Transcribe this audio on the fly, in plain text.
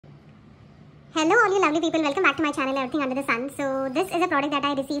Hello all you lovely people, welcome back to my channel Everything Under the Sun. So this is a product that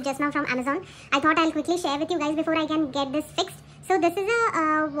I received just now from Amazon. I thought I'll quickly share with you guys before I can get this fixed. So this is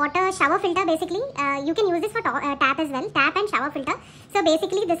a water shower filter basically. You can use this for tap as well, tap and shower filter. So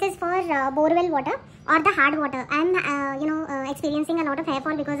basically this is for borewell water or the hard water. I'm experiencing a lot of hair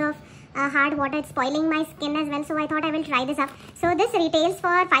fall because of hard water. It's spoiling my skin as well, so I thought I will try this up. So this retails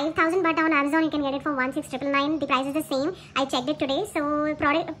for 5,000, but on Amazon you can get it for 16,999. The price is the same. I checked it today. So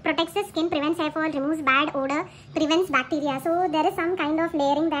product protects the skin, prevents hair fall, removes bad odor, prevents bacteria. So there is some kind of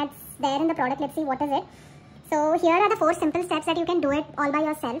layering that's there in the product. Let's see what is it. So here are the 4 simple steps that you can do it all by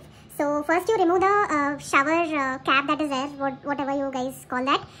yourself. So first you remove the shower cap that is there, whatever you guys call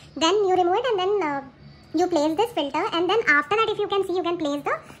that. Then you remove it and then you place this filter, and then after that, if you can see, you can place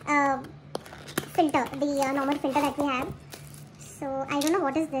the filter, the normal filter that we have. So I don't know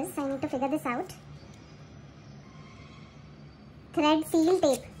what is this. I need to figure this out. Thread seal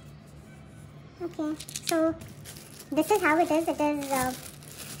tape. Okay, so this is how it is.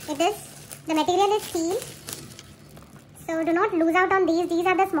 The material is sealed. So do not lose out on these. These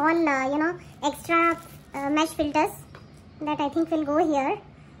are the small, extra mesh filters that I think will go here.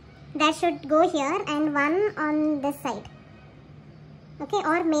 That should go here and one on this side. Okay,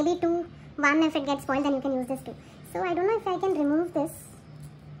 or maybe one if it gets spoiled, then you can use this too. So I don't know if I can remove this.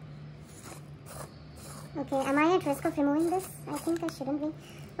 Okay, am I at risk of removing this? I think I shouldn't be.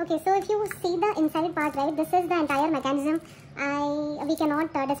 Okay, so if you see the inside part, right, this is the entire mechanism. We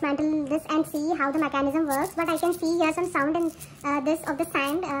cannot dismantle this and see how the mechanism works, but I can see here some sound in this of the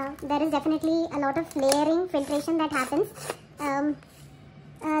sand. There is definitely a lot of layering, filtration that happens.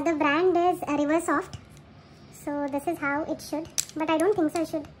 The brand is Riversoft. So this is how it should, but I don't think so. I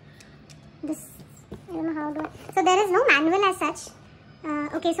don't know how so there is no manual as such.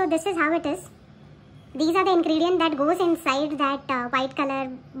 Okay, so this is how it is. These are the ingredient that goes inside that white color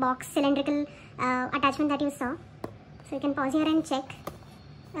box cylindrical attachment that you saw. So you can pause here and check.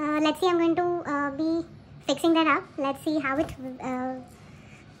 Let's see, I'm going to be fixing that up. Let's see how it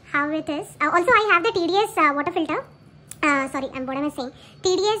is. Also I have the TDS water filter. What am I saying?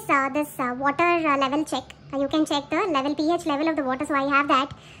 TDS, this water level check. You can check the pH level of the water. So I have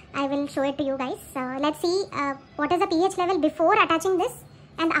that. I will show it to you guys. Let's see what is the pH level before attaching this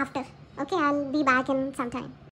and after. Okay, I'll be back in some time.